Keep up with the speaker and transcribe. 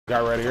Guy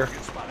right here.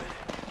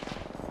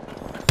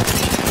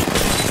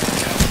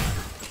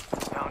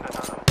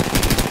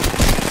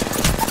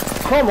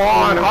 Come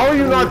on, how are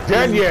you not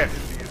dead yet?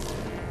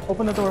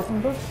 Open the door, open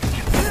the door.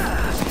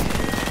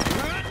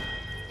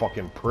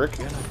 Fucking prick.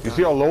 You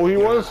see how low he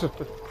was? So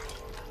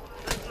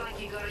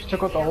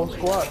Took out the whole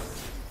squad.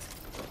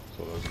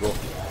 let's go.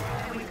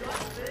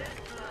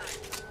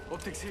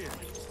 Optics here.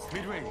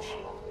 Mid-range.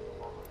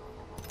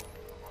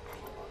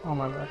 Oh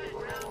my god.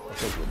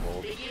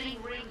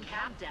 Beginning ring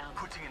countdown.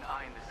 Putting an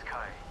eye in the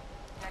sky.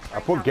 I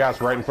put gas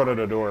right in front of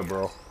the door,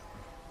 bro.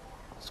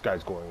 This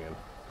guy's going in.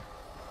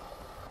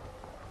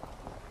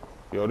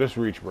 Yo, this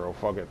reach, bro.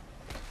 Fuck it.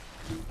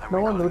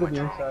 No one looted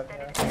the inside.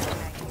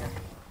 Yeah.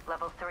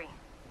 Level 3.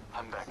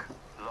 I'm back.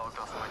 Logged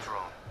off my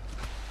drone.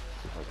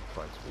 See if I can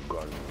find some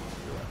guns.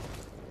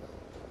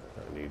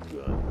 Yeah. I need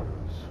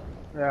guns.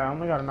 Yeah, I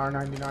only got an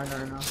R99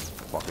 right now.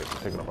 Fuck it,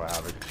 taking up a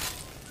havoc.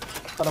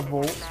 Got a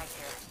bolt. Mag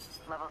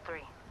here. Level 3.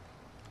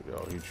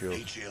 Yo, he chilled.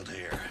 Heat shield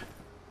here.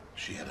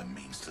 She had a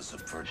means to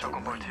subvert the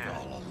Shotgun point ring here.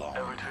 all along.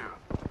 Level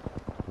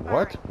 2.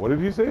 What? What did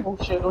he say? Oh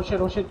shit, oh shit,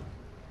 oh shit.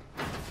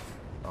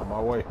 On my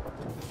way.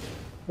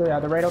 Yeah,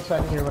 they're right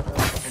outside here with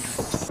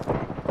us.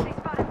 They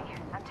spotted me.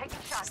 I'm taking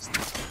shots.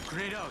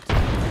 Grenade out.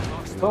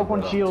 Go up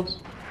on shields.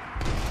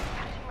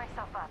 Patching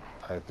myself up.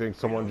 I think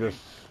someone just...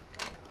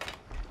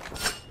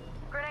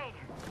 Grenade.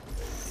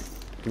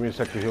 Give me a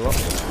sec to heal up.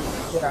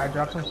 Yeah, I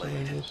dropped some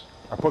syringes.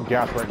 I put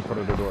gas right in front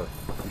of the door.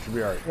 You should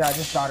be alright. Yeah, I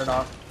just started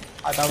off.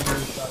 I thought we were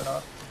just started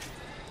off.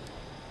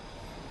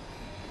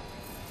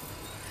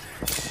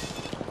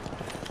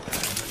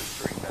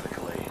 Administering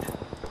medical aid.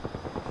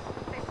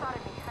 They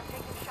spotted me. I'm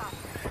taking shots.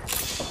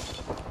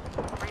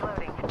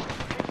 Reloading.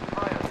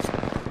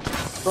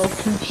 Deployed. Broke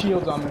 2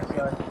 shields on this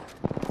guy.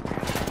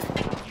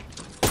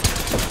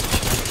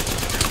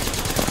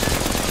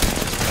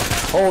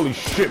 Holy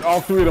shit, all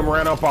 3 of them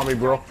ran up on me,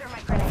 bro. Throw my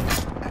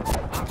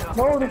grenade.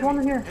 No, there's one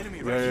in here. Enemy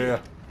Yeah, yeah, yeah.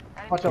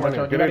 Watch out, watch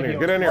out. Get in here,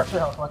 get in here. Watch your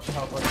health, watch your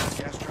health, watch your health.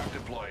 Gas trap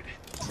deployed.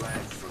 Dragged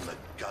from the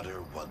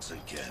gutter once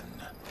again.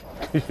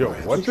 Yo,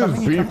 what's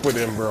his beef with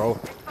him, bro?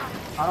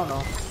 I don't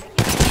know.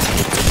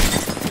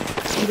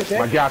 Eat it there.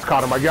 My gas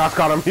caught him, my gas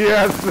caught him.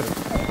 Yes!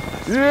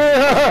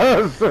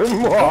 Yes!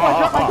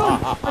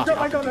 I dropped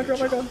my gun, I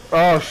dropped my gun.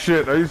 Oh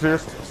shit, are you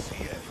serious?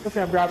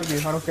 Okay, I'm grabbing you,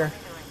 I don't care.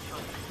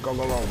 Go,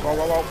 go, go, go,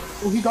 go, go.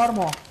 Oh, he got them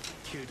all.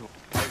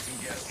 Placing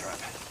gas trap.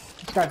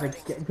 This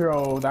guy's a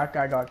bro, that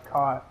guy got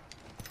caught.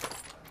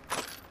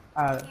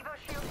 Evo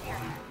shield here.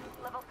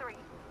 Level 3.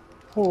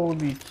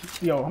 Holy,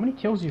 yo, how many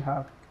kills you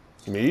have?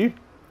 Me?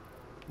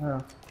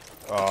 Yeah.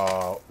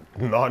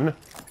 None. I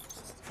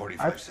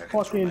 45 have seconds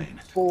fucking remain.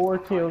 4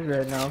 kills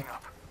right now.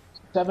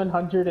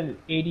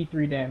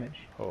 783 damage.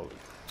 Holy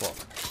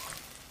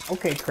fuck.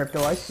 Okay,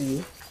 Crypto, I see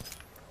you.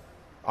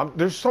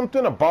 There's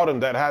something about him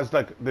that has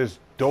like this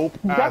dope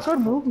He's got ass. good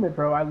movement,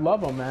 bro. I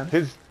love him, man.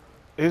 His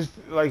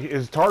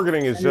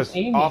targeting is And just his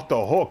aiming. off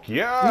the hook.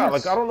 Yeah, Yes.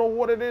 like I don't know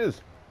what it is.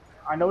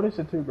 I noticed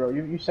it too, bro.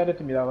 You said it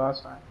to me that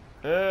last time.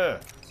 Yeah.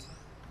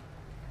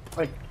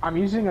 Like, I'm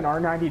using an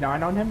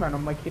R99 on him, and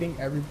I'm like hitting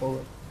every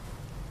bullet.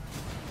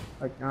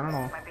 Like, I don't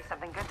know. Might be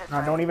something good this And I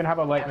time. don't even have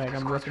a light mag.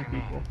 I'm ripping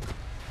people.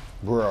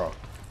 Bruh.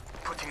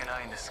 Putting an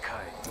eye in the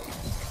sky.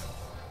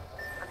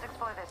 Let's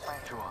explore this way.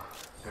 Sure.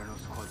 There are no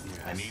squads near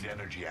I us. need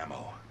energy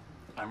ammo.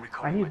 I'm I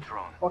recalling need my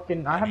drone.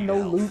 fucking. I have need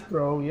no health. loot,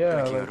 bro. Yeah,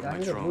 Backing out like of I my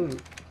need a drone.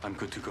 loot. I'm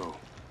good to go.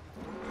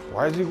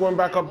 Why is he going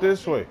back up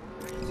this way?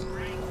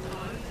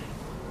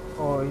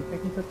 Oh, you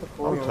think he took the I'm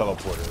portal?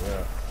 teleporting,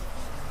 yeah.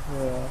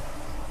 Yeah.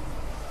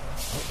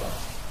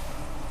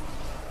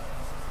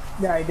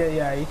 Yeah, he did.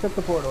 Yeah, he took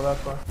the portal. That's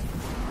why.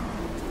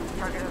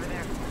 Target over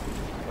there.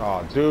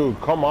 Oh, dude,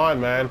 come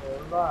on, man.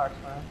 Relax,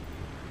 man.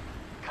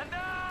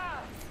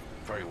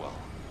 Very well.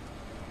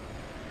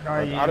 No,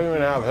 Like, I don't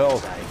even have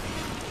health.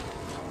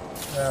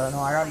 Yeah, no,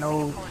 I got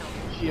no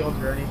shields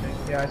or anything.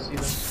 Yeah, I see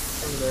them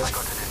over there. I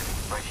got an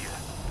enemy right here.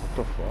 What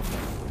the fuck?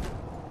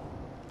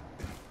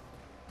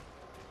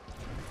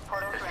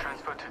 Portal's Let's ready.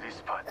 transfer to this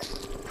spot.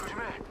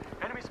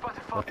 Fujime, enemy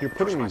spotted far. Like, you're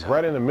putting me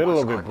right in the middle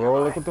of it,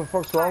 bro. Like, what the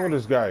fuck's wrong with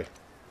this guy?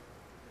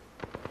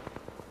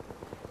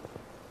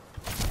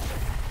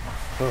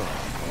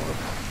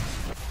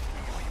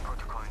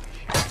 Protocol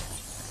initiated.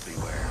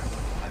 Beware.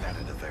 I've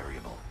added a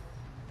variable.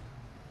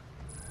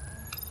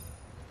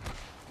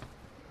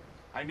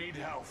 I need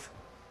health.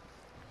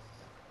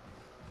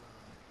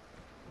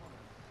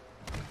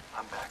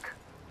 I'm back.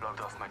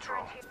 Logged off my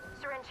drone.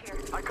 Syringe here.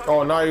 I got Oh,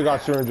 one. now you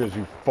got syringes,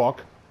 you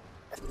fuck.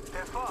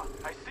 They're far.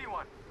 I see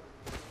one.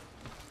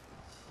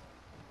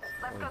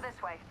 Let's go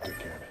this way.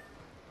 Dickhead.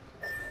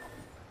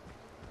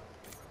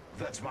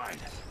 That's mine.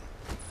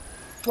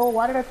 No,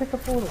 why did I pick the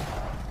portal?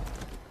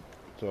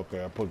 It's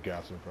okay, I put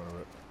gas in front of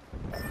it.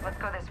 Let's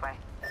go this way.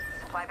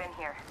 Supply bin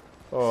here.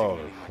 Oh,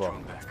 Signaling my fuck.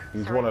 drone back.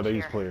 He's one of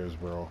these Here. players,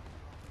 bro.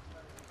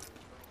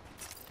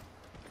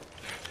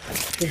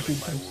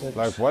 Like,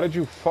 Like, why did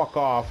you fuck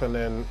off and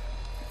then...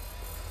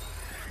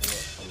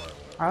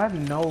 I have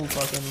no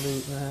fucking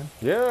loot, man.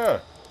 Yeah!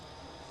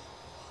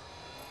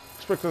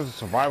 Expect us to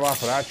survive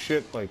off of that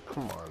shit? Like,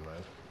 come on,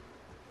 man.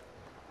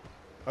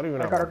 I don't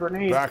even I have got a a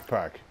grenade.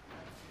 backpack.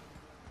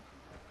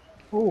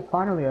 Oh,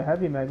 finally a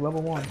heavy mag,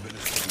 level 1.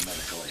 Administering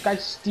medical This aid.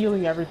 guy's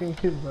stealing everything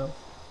too, bro.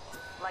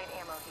 Light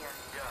ammo here.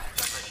 Yeah,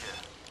 that's right here.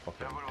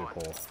 Fucking Level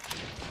 1. dickhole.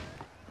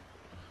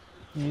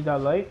 You need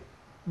that light?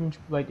 How much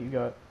light do you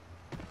got?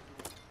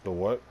 The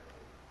what?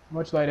 How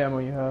much light ammo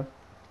you have?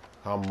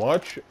 How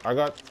much? I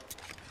got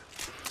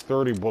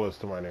 30 bullets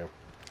to my name.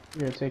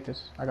 Here, take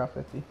this. I got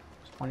 50.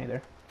 There's 20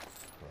 there.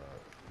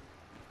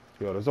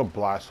 Yo, there's a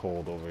blast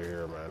hold over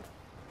here, man.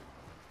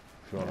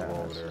 If you want to go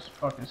over let's there. just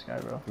fuck this guy,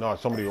 bro. No,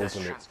 somebody Let's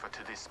opened it. transfer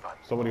to this spot.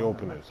 Somebody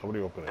opened it.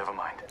 Somebody opened it. Never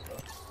mind.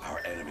 Our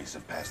enemies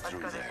have passed Let's through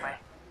go this way. there.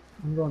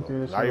 I'm going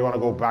through this. Now you want to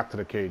go level. back to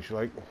the cage,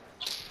 like?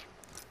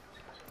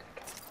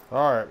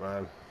 All right,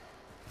 man.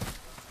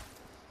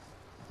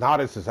 Now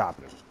this is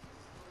happening.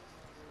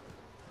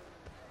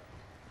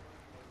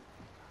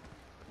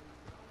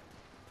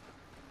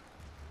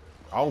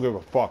 I don't give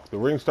a fuck. The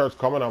ring starts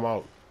coming, I'm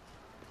out.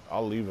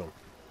 I'll leave him.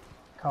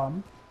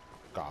 Come.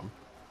 Come.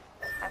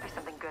 Might be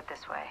something good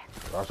this way.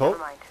 That's Never all.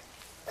 mind.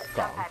 Come.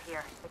 Stop pad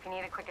here if you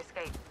need a quick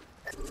escape.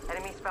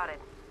 Enemy spotted.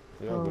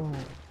 Yeah, Oh, good.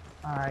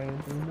 I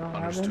do not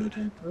have Understood.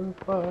 anything for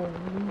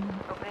fun.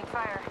 Opening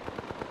fire.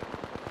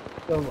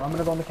 So I'm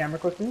gonna go on the camera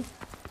quickly.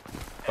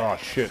 Oh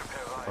shit.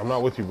 I'm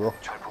not with you, bro.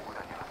 잘 보고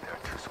다녀. There are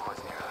 2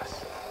 squads near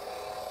us.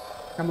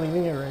 I'm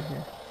leaving it right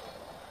here.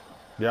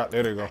 Yeah,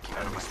 there they go.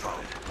 Enemy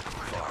spotted.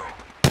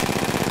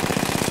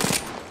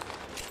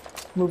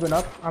 Moving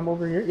up. I'm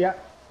over here. Yeah.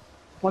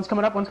 One's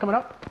coming up. One's coming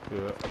up.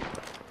 Yeah.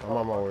 I'm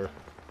on my way.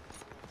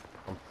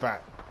 I'm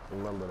fat.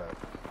 Remember that.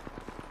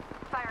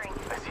 Firing.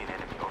 I see an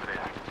enemy over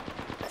there.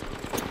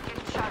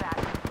 Getting shot at.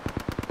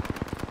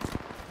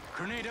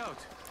 Grenade out.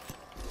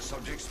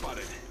 Subject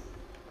spotted.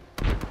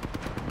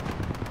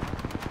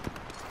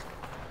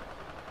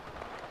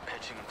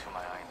 Etching into my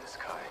eye in the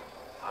sky.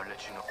 I'll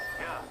let you know.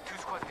 Yeah, 2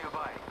 squads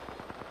nearby.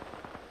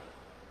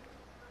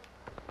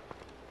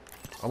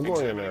 I'm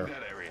going in Examining there.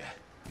 that area.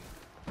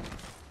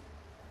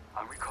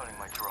 I'm recalling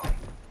my drone.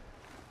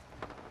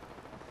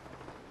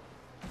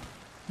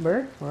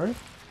 Where? Where?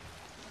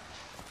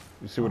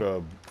 You see where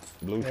the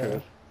blue shit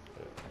is?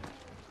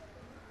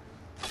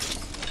 Yeah.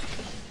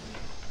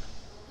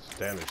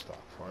 Standard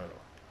stock, final.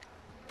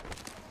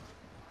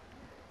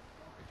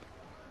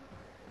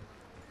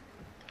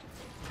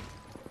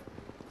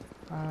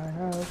 I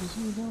have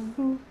zero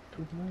loot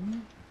to my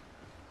name.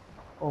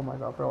 Oh my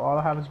god, bro. All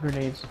I have is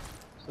grenades.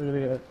 It's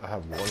literally it. I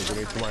have 1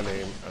 grenade to my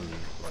name and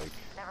like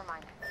Never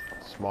mind.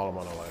 small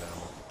amount of light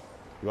ammo.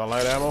 You got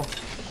light ammo?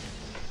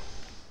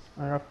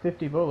 I got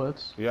 50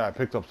 bullets. Yeah, I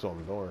picked up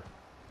some. Don't worry.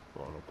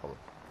 Oh, no, coming.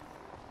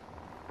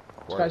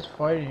 This guy's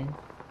fighting.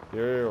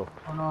 Yo.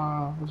 Oh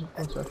no,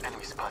 what's that?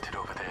 Enemy spotted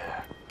over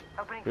there.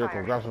 Opening Here, fire.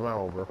 come grab some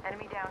ammo, bro.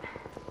 Enemy down.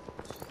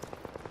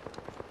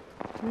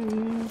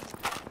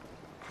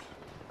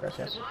 Yes,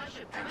 yes.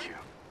 Thank you.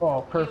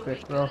 Oh,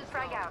 perfect, bro.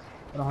 Frag out.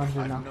 Got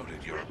 100 now. I've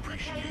noted your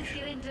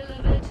appreciation.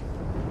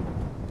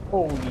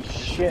 Holy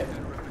shit.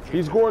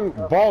 He's going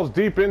balls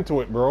deep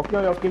into it, bro.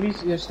 Yo, give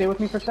me, stay with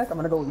me for a sec. I'm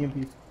gonna go with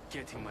EMP.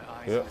 Getting my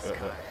eyes Yeah, in the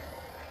sky.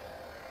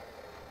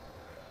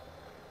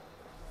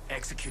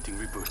 Executing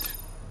reboot.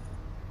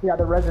 Yeah,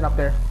 the resin up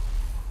there.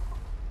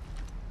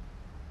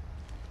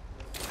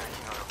 Taking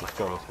out of my Let's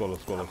go, drone. let's go,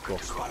 let's go,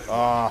 let's go.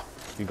 Ah,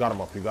 you got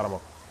him up, you got him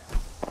up.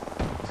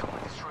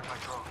 Someone destroyed my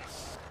drone.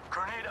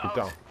 Grenade Get out.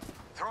 down.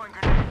 Throwing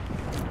grenade.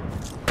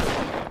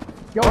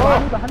 Yo,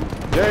 behind me.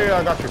 Yeah,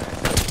 I got you.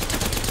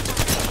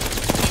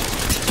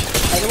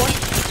 Other one?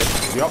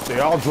 Yup, they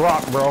all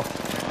dropped, bro.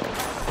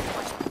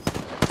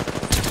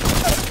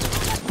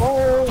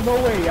 Oh, no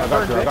way. I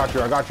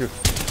got you.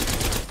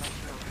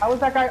 How was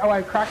that guy? Oh,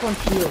 I cracked one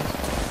shield.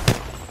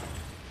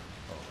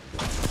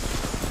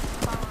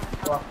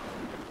 Well,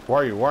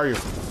 Where are you?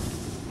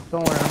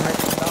 don't worry, I'm right.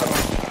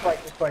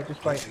 Just fight.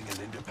 Placing an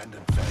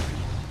independent family.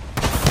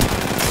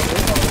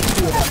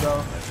 Two of them, bro.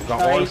 Got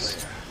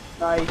Nice.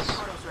 Nice.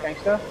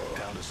 Gangsta.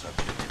 Down to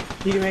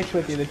subject. Teammates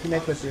with you. The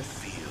teammates with you.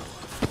 Feel.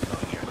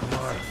 Knowing you're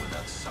gone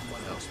without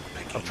someone else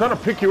picking. I'm trying to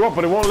pick you up,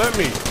 but it won't let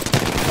me.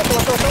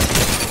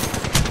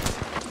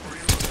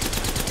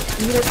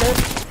 You get it there?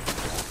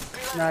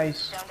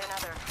 Nice. Down to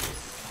another.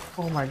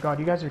 Oh my god,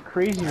 you guys are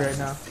crazy right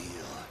now.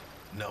 Feel.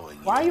 Knowing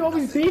Why are you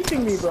always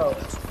beefing me, bro?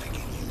 picking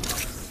you.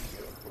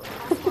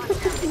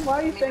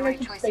 Why are you saying I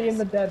should stay in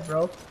the dead,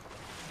 bro?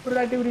 What did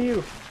I do to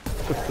you?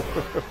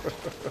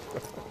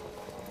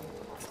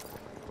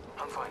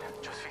 I'm fine.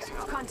 Just fixing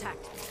up.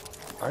 Contact.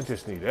 I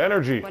just need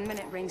energy. 1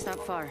 minute, ring's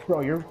not far.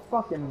 Bro, you're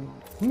fucking...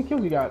 How many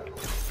kills you got?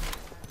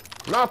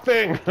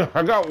 Nothing.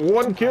 I got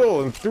 1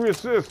 kill and 3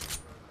 assists.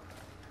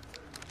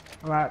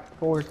 I'm at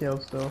 4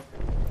 kills still.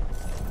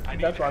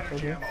 That's box right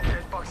here.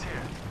 Dead box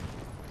here.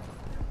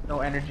 No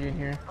energy in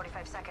here.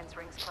 45 seconds.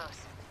 Rings close.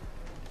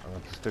 I'm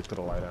gonna stick to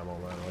the light ammo,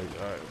 man.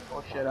 Like, alright.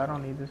 Oh shit, I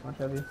don't need this much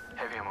heavy.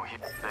 Heavy ammo here.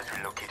 Let's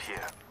relocate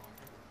here.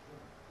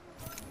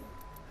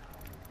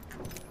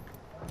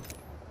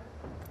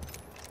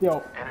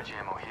 Yo, Energy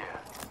ammo here.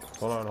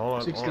 Hold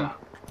on. 60. Hold on.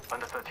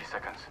 Under 30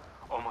 seconds.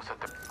 Almost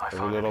at the. I Every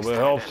found little an bit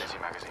extended helps. energy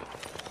magazine.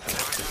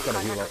 Gotta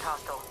heal Contact up. with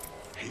hostile.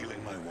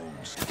 Healing my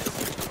wounds.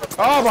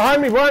 Oh,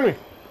 behind me, behind me.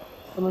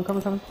 Coming.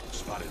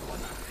 Spotted one.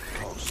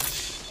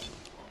 Close.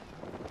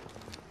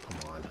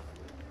 Come on.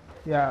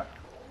 Yeah.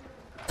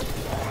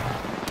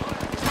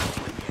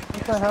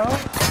 What the hell?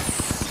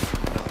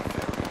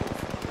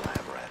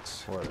 Lab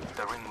rats. Where?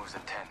 The ring moves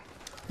at 10.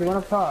 They went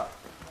up top.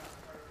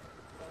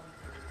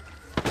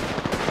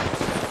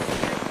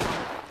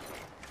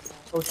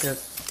 Oh shit.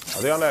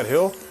 Are they on that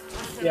hill?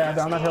 Yeah,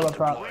 down that hill up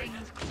top.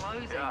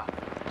 Yeah.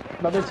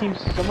 Another team,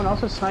 someone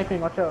else is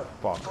sniping, watch out.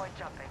 Fuck. Void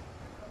jumping.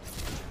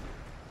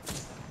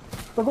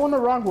 We're going the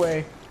wrong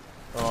way.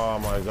 Oh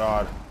my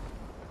god.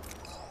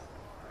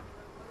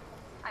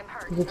 I'm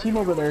hurt. There's a team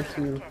over there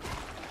too.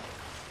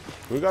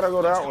 We gotta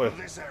go that way.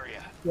 This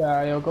area.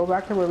 Yeah, yo, go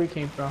back to where we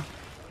came from.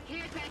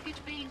 Care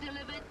package being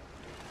delivered.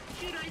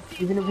 Should I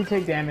see Even if we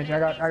take damage, I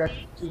got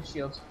 2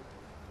 shields.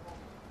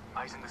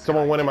 Eyes in the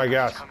Someone sky. went in my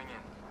gas. Coming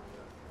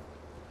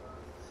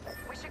in.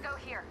 We should go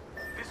here.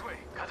 This way.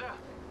 가자.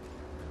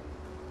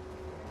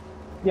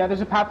 Yeah,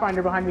 there's a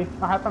Pathfinder behind me. A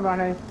Pathfinder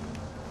behind me.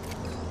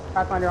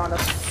 Pathfinder on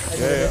us.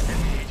 Yeah, yeah.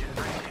 Agent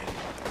ready.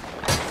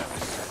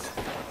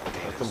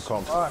 Let them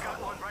come. Fuck.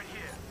 Got one right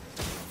here.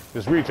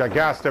 Just reach. I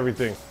gassed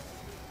everything.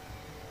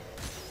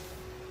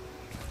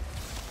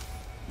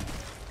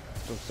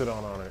 Just sit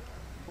on it.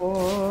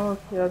 Oh,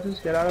 yeah,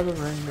 just get out of the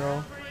ring,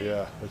 bro.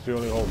 Yeah, that's the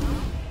only hope.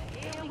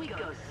 Here we go,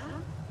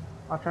 son.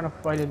 I'm trying to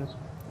fight in this.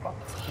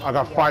 I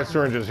got 5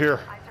 syringes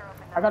here. Eyes are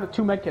open. I got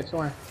 2 med kits,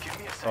 don't worry. Give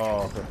me a second.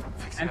 Oh, okay.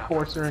 Fix it And up.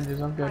 4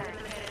 syringes, I'm good.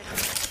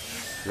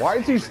 Why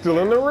is he still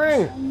in the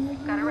ring?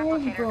 Got a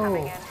replicator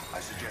coming in. I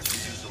suggest we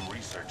do some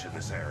research in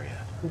this area.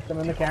 Keep them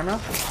in the camera.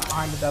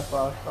 Behind the death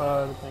box,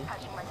 the thing.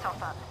 Patching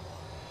myself up.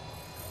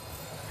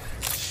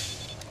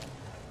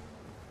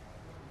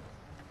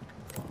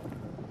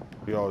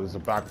 Yo, there's a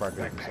backpack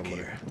there for Backpack somebody.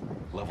 here.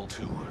 Level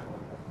 2.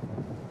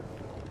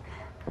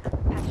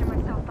 Patching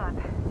myself up.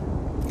 2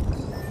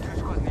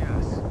 squads near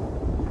us.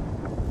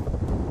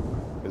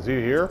 Is he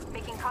here?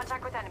 Making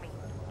contact with enemy.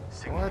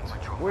 Signaling What? my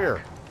drone Where?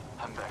 back.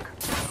 I'm back.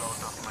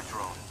 Load off my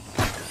drone.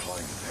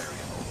 Deploying the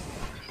variable.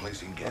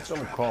 Placing Let gas them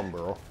trap. come,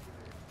 bro.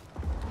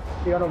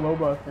 You got a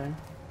Loba thing.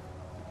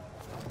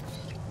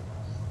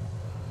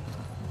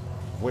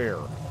 Where?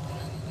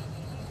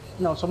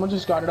 No, someone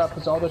just got it up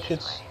because all the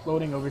shit's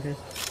loading over here.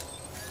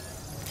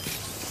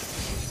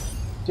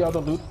 See all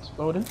the loot's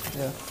loading?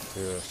 Yeah.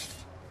 Yeah.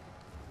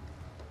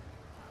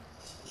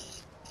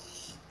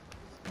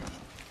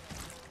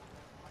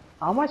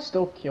 How am I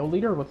still kill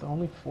leader with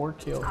only 4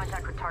 kills?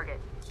 Contact with target.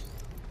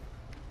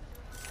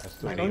 I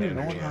still I need don't even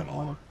know energy what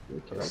ammo. I'm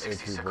 4 kills. 60 AP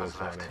seconds bullets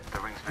on left. it. The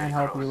ring's I very can't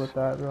help close. you with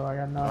that, bro. I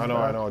got no.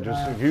 I know.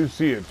 Just if you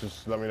see it,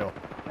 just let me know.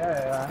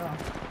 Yeah,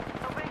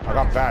 I know. I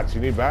got bats.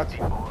 You need bats?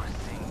 Or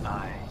seeing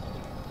eye.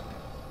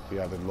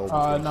 Yeah, the low. No,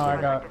 I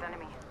got. Contact with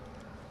enemy.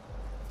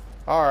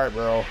 All right,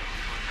 bro.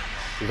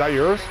 Is that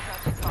yours?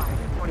 Ring touch spotted.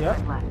 45 Yep.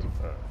 left.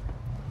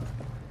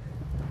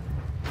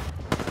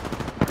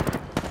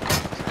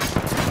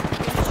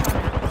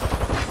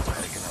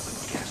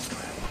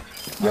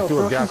 Yo, I threw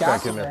throw a gas some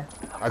pack gas in there.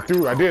 I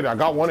did. I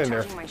got one in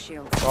there. Charging my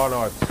shield. Oh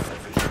no, it's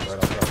right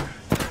outside.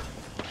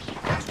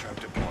 Gas trap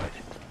deployed.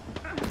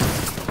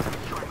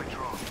 Try my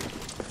drone.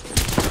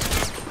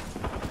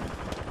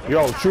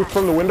 Yo, shoot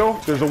from the window.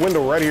 There's a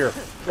window right here.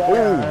 Yeah, Ooh,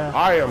 yeah.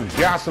 I am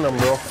gassing them,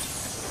 bro.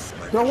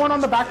 Throw one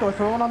on the back door.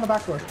 Throw one on the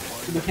back door.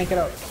 You can't get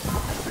out.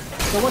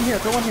 Throw one here.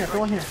 Throw one here. Throw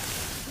one here.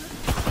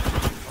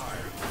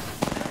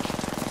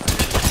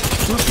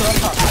 Bruce, you're up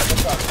top. Up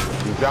top.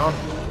 He's down.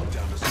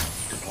 Down to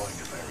deploying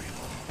the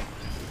variable.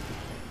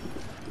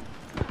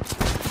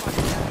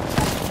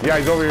 Yeah,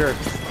 he's over here.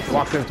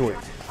 Walked into it. I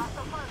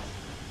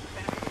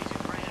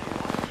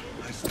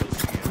still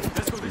see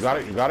him. You got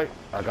it? You got it?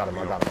 I got him.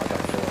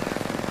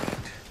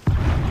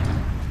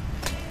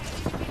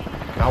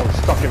 Now we're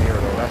stuck in here,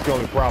 though. That's the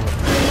only problem.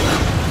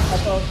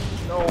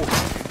 No.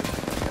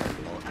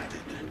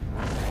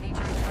 I need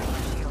to recharge my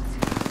shields.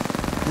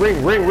 Ring.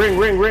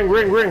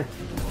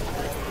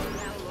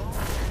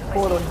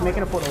 Portal. He's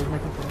making a portal. He's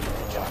making a portal.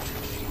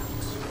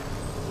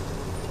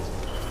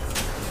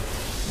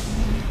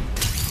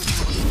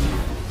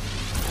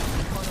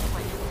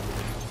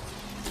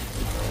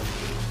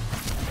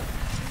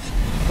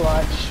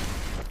 Clutch.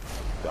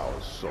 That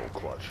was so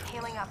clutch.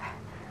 Healing up.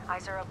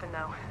 Eyes are open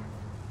though.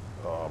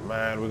 Oh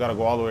man, we gotta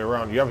go all the way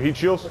around. You have heat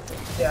shields?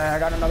 Yeah, I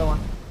got another one.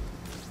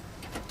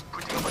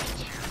 Putting up a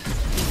shield.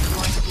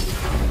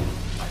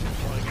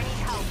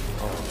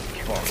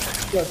 Fuck.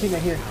 Yo, teammate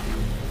here.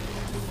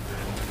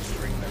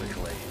 String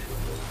medical aid.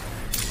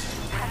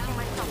 Patching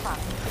myself up.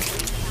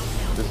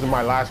 This is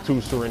my last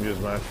 2 syringes,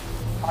 man.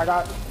 I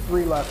got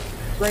 3 left.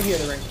 Right here,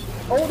 the ring.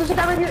 Oh, there's a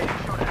guy right here.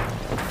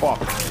 Fuck.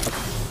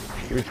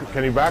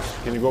 Can you back?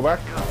 Can you go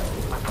back?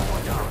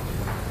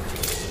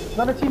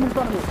 Another team in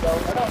front of me, so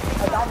I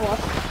got one.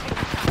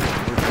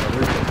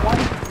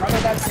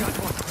 Another bad team.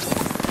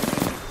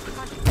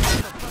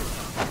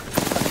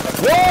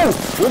 Whoa!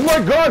 With my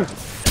gun!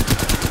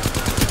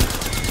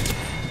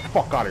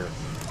 Fuck out of here.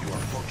 You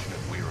are fortunate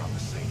we're on the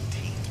same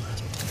team.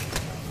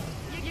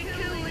 You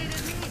kill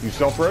leader. You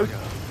self-res?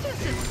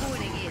 Just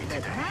supporting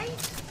it, right?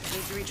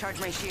 Need to recharge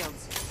my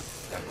shields.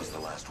 That was the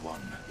last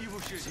one. Evil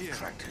shield here.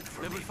 Subtracted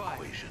from Level the 5.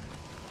 equation.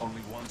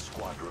 Only one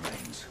squad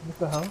remains. What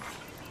the hell?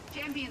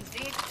 Champion's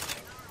dead.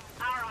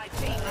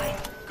 R.I.P. mate.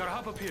 Gotta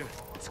hop up here.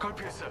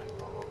 Scorpio, sir.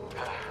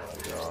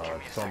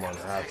 Someone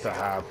has to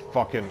have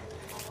fucking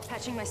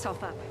Patching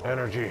myself up.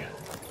 energy.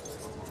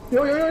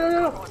 Yo, yo, yo, yo,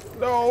 yo.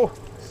 No.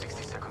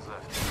 60 seconds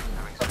left.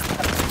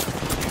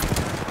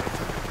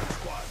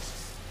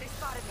 They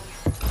spotted me.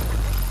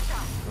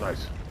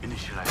 Nice.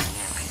 Initializing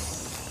EMP.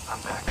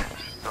 I'm back.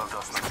 Logged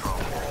off my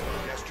drone.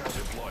 Gas trap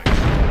deployed.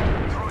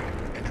 Throwing.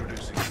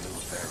 Introducing a new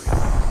variant.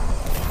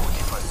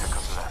 45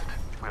 seconds left.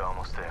 We're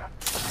almost there.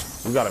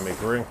 We gotta make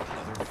a ring.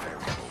 Another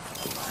variable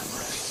for the land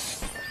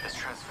rest. Let's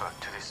transfer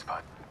to this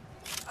spot.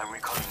 I'm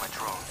recalling my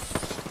drone.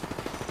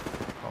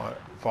 Alright,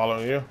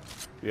 following you?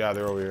 Yeah,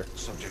 they're over here.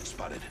 Subject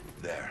spotted.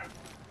 There.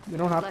 You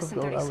don't have Less to than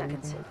go 30 that way.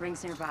 seconds.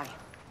 Rings nearby.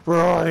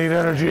 Bro, I need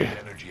energy.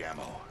 Energy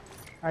ammo.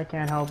 I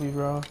can't help you,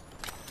 bro.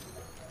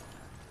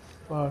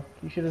 Fuck,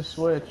 you should have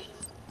switched.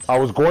 I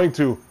was going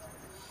to,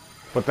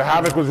 but the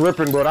Havoc was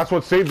ripping, bro. That's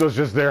what saved us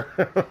just there.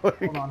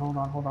 Hold on, hold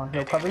on, hold on.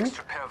 Yo, cover me.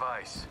 Extra pair of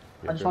eyes.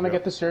 I just want to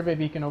get the survey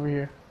beacon over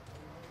here.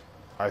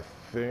 I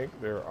think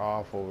they're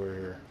off over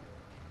here.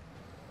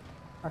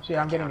 Actually,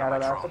 I'm getting out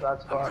of that.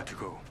 That's I'm spot. good to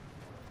go.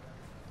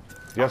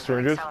 Yes,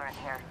 syringes? Accelerant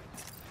here.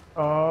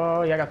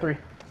 Oh, yeah, I got 3.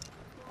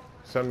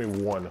 Send me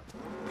 1.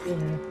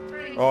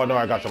 Oh, no,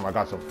 I got some. I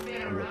got some.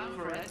 Been I'm good. around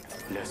for it.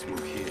 Let's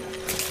move here.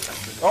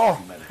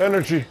 Oh,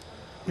 energy.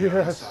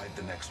 Yes. Inside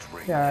the next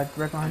ring. Yeah,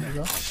 right behind you,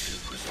 bro.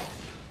 Positive result.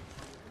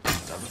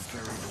 Another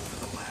variable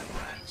for the land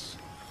rats.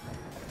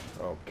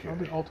 Okay. I'll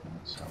be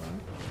ultimates.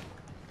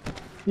 Alright.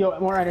 Yo,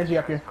 more energy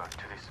up here. Back to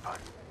this spot.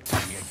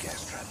 Leaving a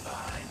gas trap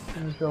behind.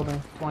 In this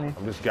building. 20.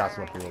 I'm just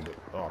gassing up a little bit.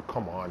 Oh,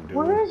 come on, dude.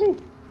 Where is he?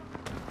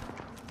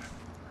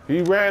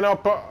 He ran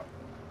up.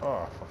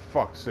 Oh, for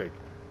fuck's sake.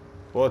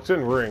 Well, it's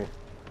in ring.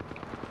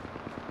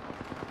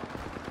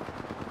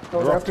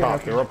 Oh, They're up here,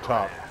 top. here. They're up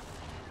top.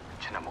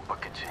 Chinamo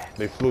bucket.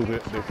 They flew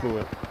it. They flew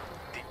it.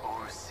 The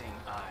all-seeing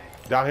eye.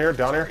 Down here.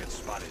 Down here. Target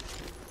spotted.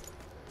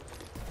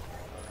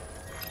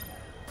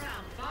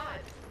 Round 5.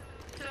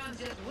 Time's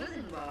just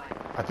whizzing by.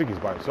 I think he's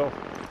by himself.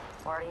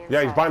 Already Yeah,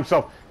 he's inside. by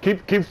himself.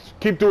 Keep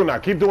doing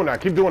that. Keep doing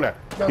that. Keep doing that.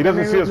 Yo, He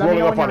doesn't see us let me rolling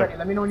know up when on you're him. ready.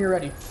 Let me know when you're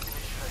ready.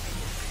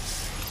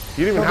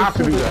 He didn't even have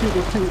to do that.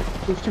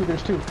 There's two.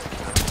 There's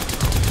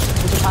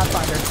a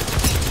Pathfinder.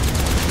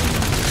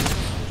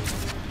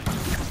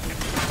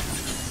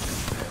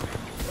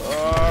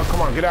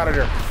 Come on, get out of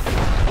there. Go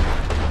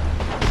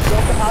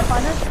for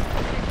Pathfinder.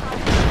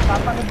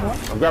 Pathfinder's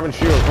one. I'm grabbing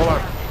shields. Hold on.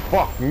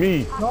 Fuck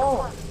me.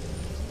 No.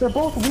 They're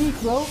both weak,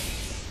 bro.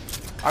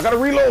 I gotta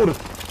reload.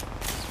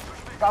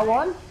 Got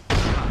one.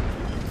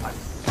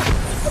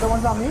 Other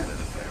one's on me.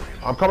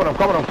 I'm coming.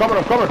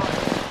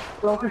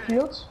 Throw for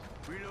shields.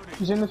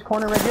 He's in this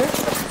corner right here.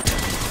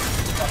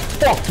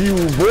 Fuck you,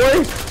 boy.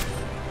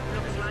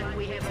 Looks like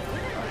we have a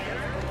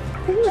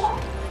winner there.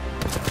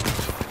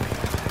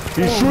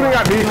 He's shooting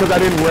at me because I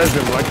didn't res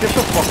him. Like, get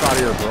the fuck out of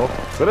here, bro.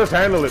 Let us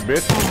handle it,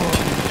 bitch.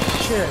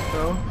 Shit,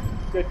 bro.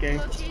 Good game.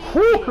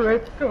 Whew.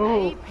 Let's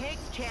go.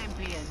 Apex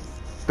champions.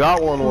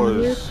 That one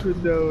was.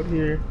 Record note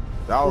here.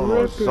 That one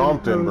was Record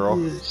something, note bro.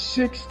 here.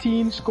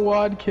 16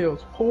 squad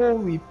kills.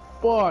 Holy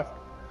fuck.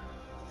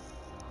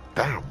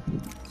 Damn.